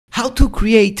how to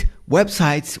create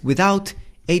websites without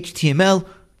HTML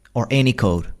or any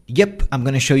code. Yep, I'm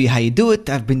gonna show you how you do it.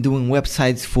 I've been doing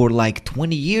websites for like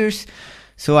 20 years,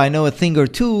 so I know a thing or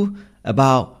two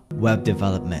about web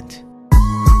development.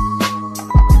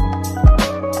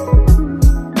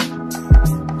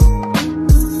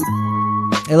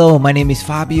 Hello, my name is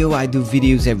Fábio. I do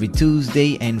videos every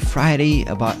Tuesday and Friday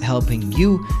about helping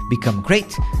you become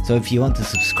great. So if you want to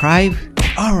subscribe,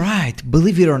 alright,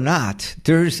 believe it or not,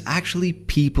 there's actually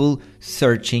people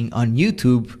searching on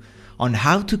YouTube on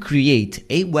how to create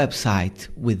a website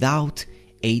without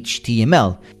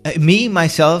HTML.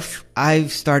 Myself,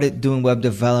 I've started doing web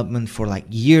development for like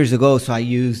years ago. So I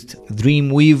used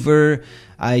Dreamweaver,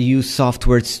 I used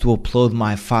softwares to upload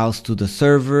my files to the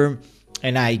server,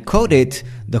 and I coded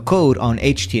the code on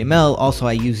HTML. Also,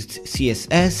 I used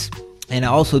CSS, and I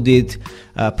also did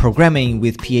programming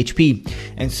with PHP.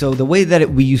 And so the way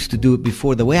that we used to do it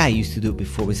before, the way I used to do it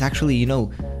before was actually,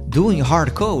 doing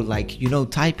hard code, like,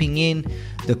 typing in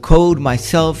the code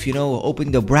myself,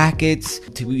 opening the brackets.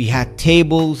 We had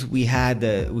tables, we had,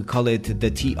 we call it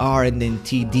the TR and then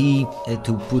TD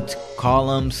to put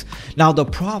columns. Now, the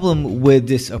problem with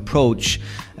this approach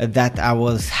that I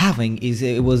was having is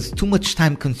it was too much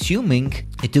time consuming.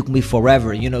 It took me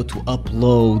forever, to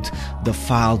upload the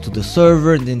file to the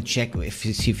server and then check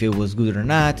if it was good or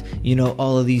not,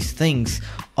 all of these things.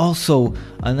 Also,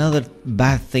 another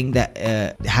bad thing that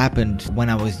happened when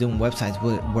I was doing websites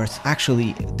was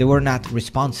actually they were not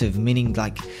responsive, meaning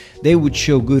like they would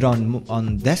show good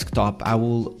on desktop. I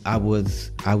would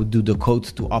do the code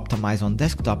to optimize on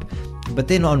desktop, but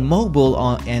then on mobile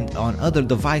and on other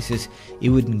devices it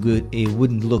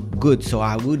wouldn't look good. So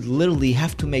I would literally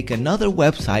have to make another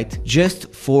website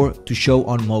just to show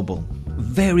on mobile.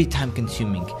 Very time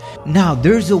consuming. Now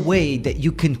there's a way that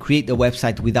you can create a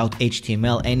website without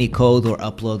HTML, any code, or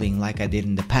uploading like I did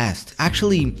in the past.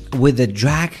 Actually, with a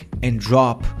drag and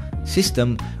drop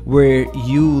system where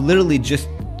you literally just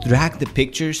drag the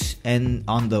pictures and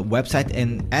on the website,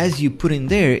 and as you put in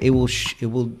there, it will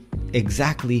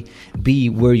exactly be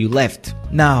where you left.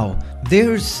 Now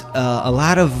there's a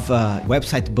lot of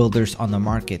website builders on the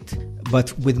market,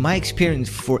 but with my experience,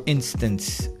 for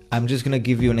instance, I'm just gonna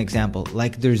give you an example.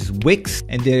 Like there's Wix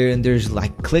and there's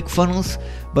like ClickFunnels,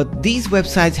 but these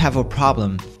websites have a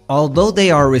problem. Although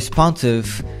they are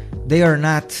responsive, they are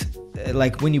not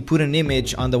like when you put an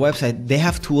image on the website, they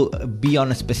have to be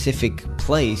on a specific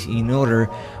place in order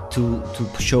to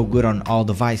show good on all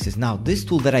devices. Now, this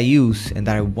tool that I use and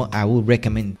that I will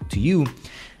recommend to you,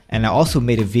 and I also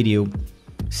made a video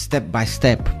step by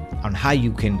step on how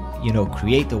you can,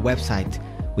 create a website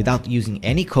without using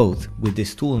any code with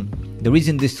this tool. The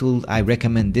reason I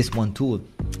recommend this one tool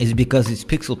is because it's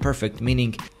pixel perfect,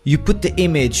 meaning you put the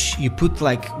image, you put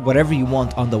like whatever you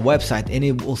want on the website and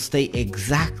it will stay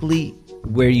exactly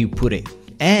where you put it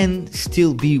and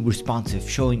still be responsive,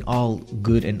 showing all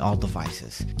good in all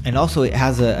devices. And also it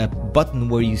has a button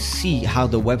where you see how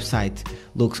the website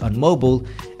looks on mobile.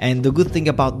 And the good thing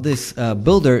about this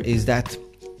builder is that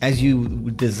as you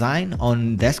design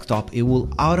on desktop, it will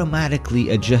automatically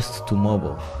adjust to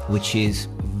mobile, which is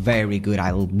very good.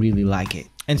 I really like it.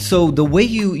 And so the way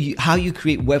how you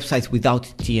create websites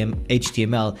without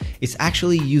HTML is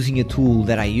actually using a tool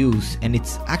that I use, and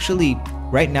it's actually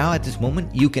right now at this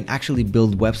moment you can actually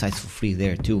build websites for free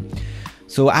there too.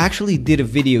 So I actually did a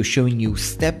video showing you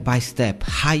step by step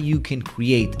how you can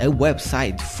create a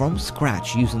website from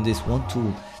scratch using this one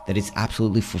tool that is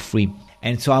absolutely for free.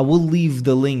 And so I will leave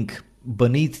the link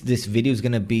beneath this video. It's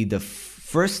going to be the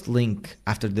first link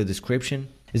after the description.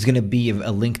 It's going to be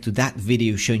a link to that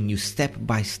video showing you step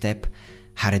by step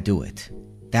how to do it.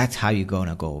 That's how you're going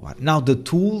to go about it. Now, the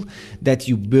tool that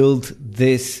you build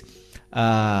this,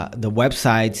 the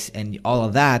websites and all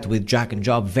of that with drag and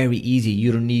drop, very easy.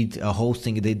 You don't need a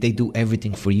hosting. They do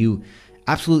everything for you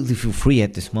absolutely for free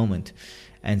at this moment.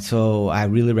 And so I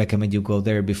really recommend you go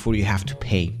there before you have to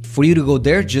pay. For you to go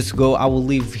there, just go, I will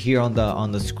leave here on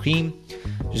the screen.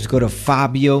 Just go to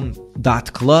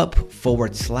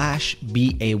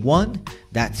fabio.club/BA1.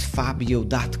 That's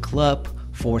fabio.club/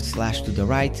 to the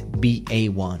right,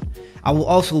 BA1. I will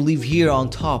also leave here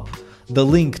on top the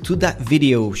link to that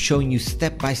video showing you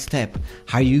step by step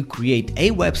how you create a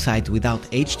website without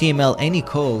HTML, any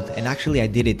code, and actually I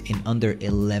did it in under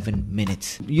 11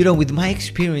 minutes. With my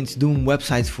experience doing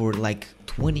websites for like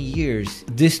 20 years,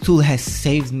 this tool has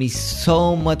saved me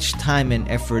so much time and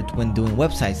effort when doing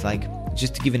websites. Like,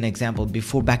 just to give an example,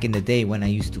 back in the day when I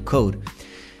used to code,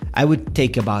 I would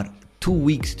take about 2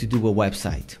 weeks to do a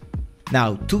website.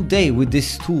 Now, today with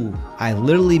this tool, I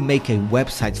literally make a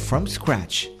website from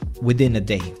scratch within a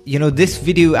day. You know, this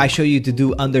video I show you to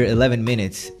do under 11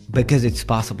 minutes because it's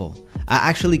possible. I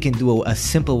actually can do a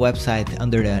simple website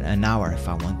under an hour if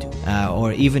I want to,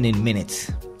 or even in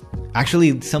minutes.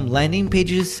 Actually, some landing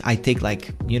pages, I take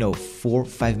like, 4 or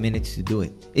 5 minutes to do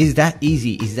it. It's that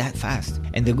easy, it's that fast.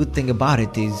 And the good thing about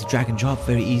it is drag and drop,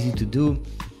 very easy to do.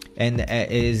 And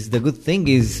the good thing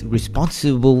is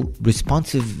responsive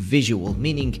visual,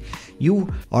 meaning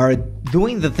you are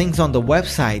doing the things on the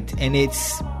website and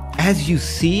it's as you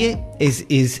see it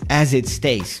is as it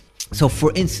stays. So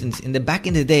for instance, back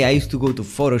in the day, I used to go to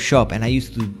Photoshop and I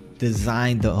used to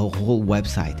design the whole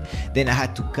website. Then I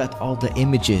had to cut all the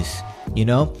images,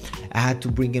 I had to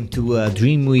bring them to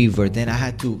Dreamweaver. Then I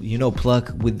had to,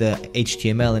 plug with the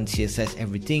HTML and CSS,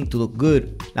 everything to look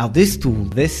good. Now this tool,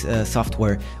 this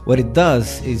software, what it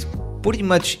does is pretty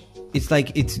much, it's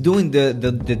like it's doing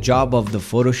the job of the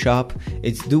Photoshop,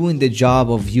 it's doing the job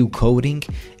of you coding,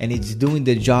 and it's doing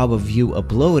the job of you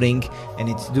uploading, and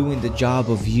it's doing the job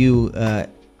of you,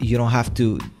 you don't have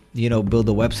to, build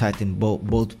a website in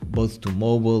both to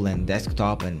mobile and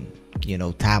desktop and,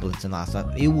 tablets and all that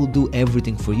stuff. It will do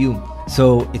everything for you.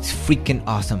 So it's freaking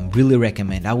awesome. Really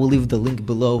recommend. I will leave the link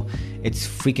below. It's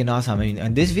freaking awesome. I mean,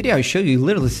 in this video, I show you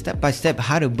literally step by step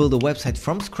how to build a website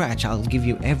from scratch. I'll give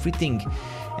you everything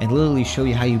and literally show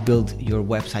you how you build your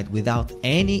website without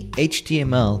any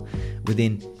HTML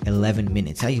within 11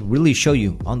 minutes. I really show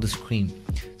you on the screen.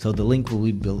 So the link will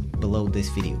be below this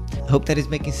video. I hope that is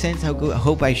making sense. I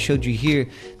hope I showed you here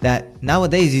that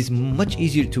nowadays it's much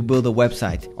easier to build a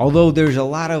website. Although there's a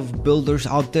lot of builders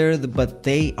out there, but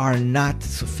they are not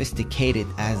sophisticated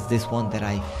as this one that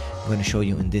I'm going to show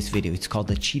you in this video. It's called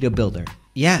the Cheetah Builder.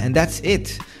 Yeah, and that's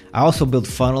it. I also build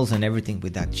funnels and everything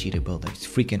with that Cheetah Builder. It's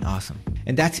freaking awesome.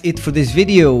 And that's it for this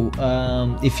video.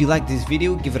 If you like this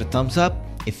video, give it a thumbs up.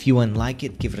 If you unlike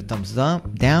it, give it a thumbs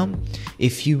down.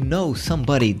 If you know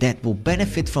somebody that will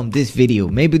benefit from this video,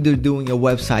 maybe they're doing a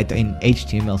website in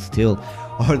HTML still,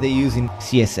 or they're using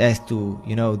CSS to,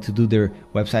 to do their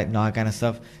website and all that kind of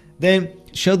stuff, then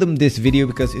show them this video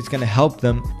because it's going to help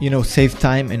them, save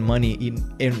time and money.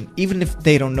 And even if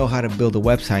they don't know how to build a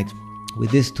website, with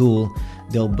this tool,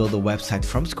 they'll build a website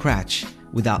from scratch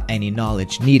without any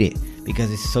knowledge needed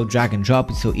because it's so drag and drop,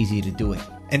 it's so easy to do it.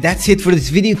 And that's it for this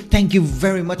video. Thank you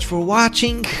very much for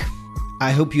watching.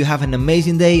 I hope you have an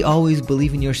amazing day. Always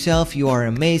believe in yourself. You are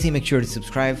amazing. Make sure to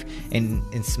subscribe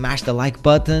and smash the like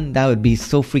button. That would be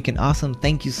so freaking awesome.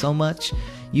 Thank you so much.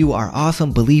 You are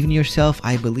awesome. Believe in yourself.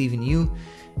 I believe in you.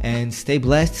 And stay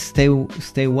blessed.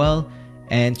 Stay well.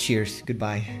 And cheers.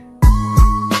 Goodbye.